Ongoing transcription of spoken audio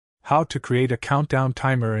How to create a countdown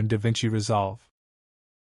timer in DaVinci Resolve.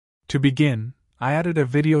 To begin, I added a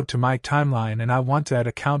video to my timeline and I want to add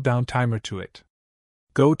a countdown timer to it.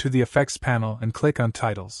 Go to the Effects panel and click on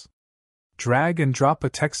Titles. Drag and drop a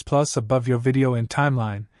text plus above your video in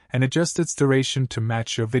timeline and adjust its duration to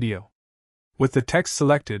match your video. With the text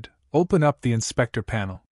selected, open up the Inspector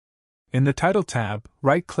panel. In the Title tab,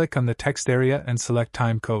 right-click on the text area and select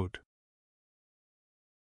Timecode.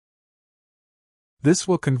 This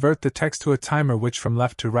will convert the text to a timer which from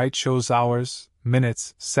left to right shows hours,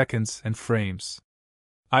 minutes, seconds, and frames.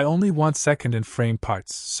 I only want second and frame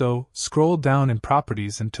parts, so scroll down in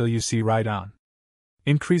Properties until you see Right On.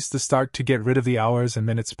 Increase the start to get rid of the hours and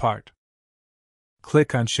minutes part.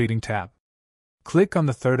 Click on Shading tab. Click on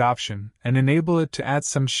the third option and enable it to add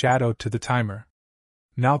some shadow to the timer.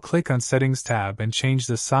 Now click on Settings tab and change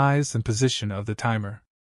the size and position of the timer.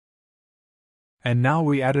 And now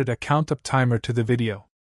we added a count-up timer to the video.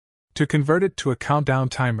 To convert it to a countdown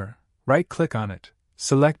timer, right-click on it,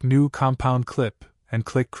 select New Compound Clip, and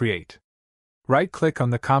click Create. Right-click on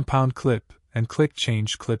the compound clip and click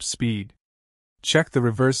Change Clip Speed. Check the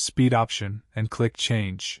Reverse Speed option and click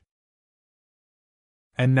Change.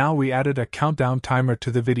 And now we added a countdown timer to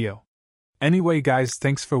the video. Anyway guys,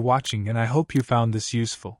 thanks for watching and I hope you found this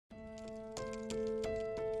useful.